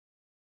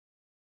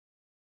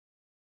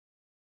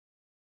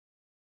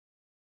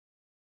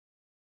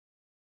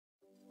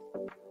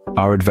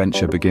Our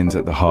adventure begins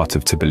at the heart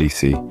of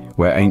Tbilisi,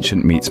 where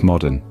ancient meets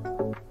modern.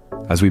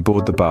 As we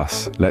board the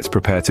bus, let's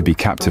prepare to be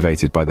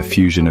captivated by the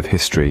fusion of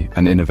history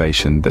and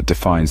innovation that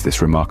defines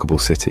this remarkable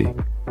city.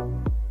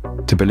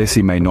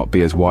 Tbilisi may not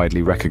be as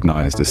widely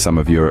recognized as some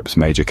of Europe's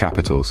major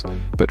capitals,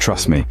 but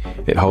trust me,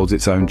 it holds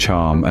its own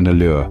charm and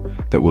allure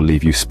that will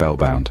leave you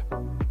spellbound.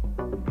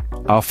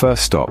 Our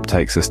first stop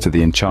takes us to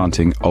the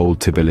enchanting Old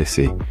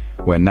Tbilisi,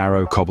 where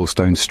narrow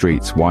cobblestone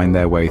streets wind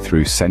their way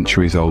through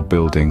centuries-old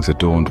buildings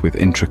adorned with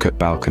intricate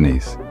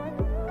balconies.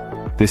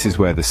 This is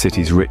where the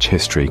city's rich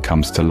history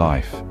comes to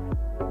life.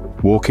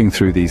 Walking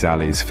through these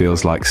alleys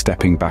feels like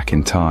stepping back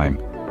in time,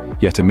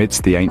 yet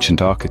amidst the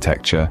ancient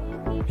architecture,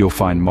 you'll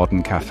find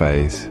modern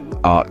cafes,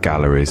 art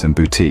galleries and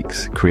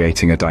boutiques,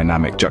 creating a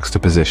dynamic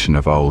juxtaposition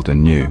of old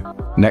and new.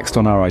 Next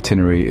on our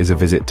itinerary is a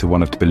visit to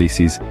one of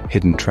Tbilisi's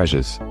hidden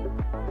treasures,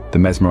 the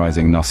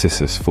mesmerizing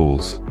Narcissus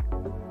Falls.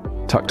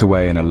 Tucked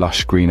away in a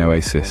lush green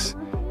oasis,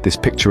 this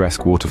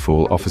picturesque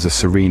waterfall offers a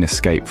serene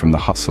escape from the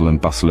hustle and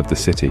bustle of the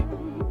city.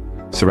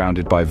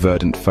 Surrounded by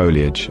verdant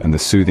foliage and the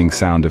soothing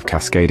sound of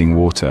cascading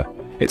water,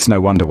 it's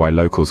no wonder why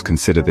locals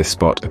consider this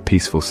spot a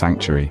peaceful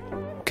sanctuary.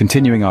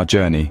 Continuing our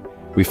journey,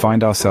 we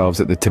find ourselves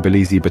at the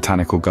Tbilisi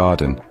Botanical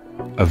Garden,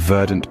 a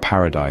verdant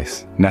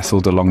paradise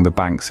nestled along the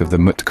banks of the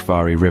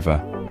Mutkhvari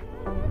River.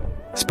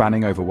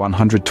 Spanning over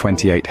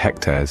 128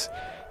 hectares,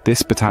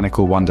 this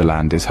botanical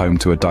wonderland is home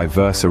to a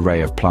diverse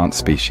array of plant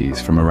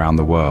species from around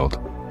the world.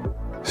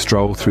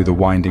 Stroll through the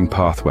winding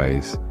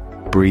pathways,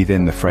 breathe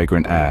in the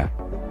fragrant air,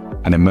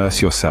 and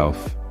immerse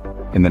yourself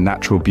in the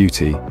natural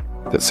beauty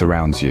that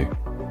surrounds you.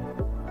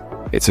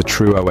 It's a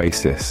true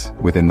oasis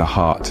within the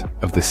heart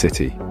of the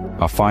city.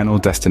 Our final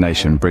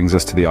destination brings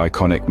us to the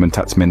iconic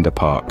Mtatsminda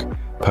Park,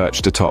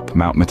 perched atop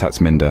Mount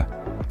Mtatsminda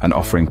and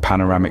offering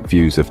panoramic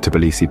views of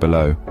Tbilisi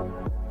below.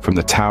 From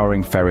the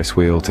towering Ferris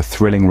wheel to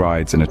thrilling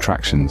rides and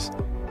attractions,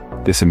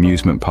 this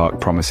amusement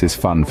park promises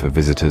fun for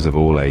visitors of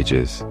all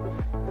ages.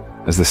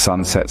 As the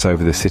sun sets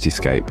over the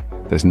cityscape,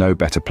 there's no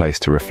better place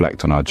to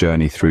reflect on our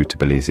journey through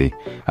Tbilisi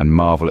and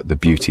marvel at the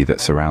beauty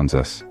that surrounds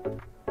us.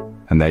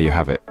 And there you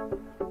have it.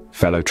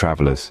 Fellow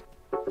travelers,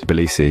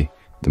 Tbilisi,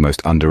 the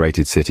most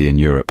underrated city in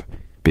Europe,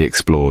 be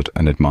explored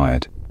and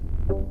admired.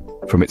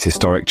 From its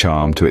historic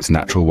charm to its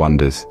natural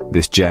wonders,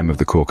 this gem of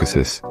the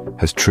Caucasus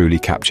has truly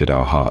captured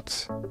our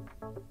hearts.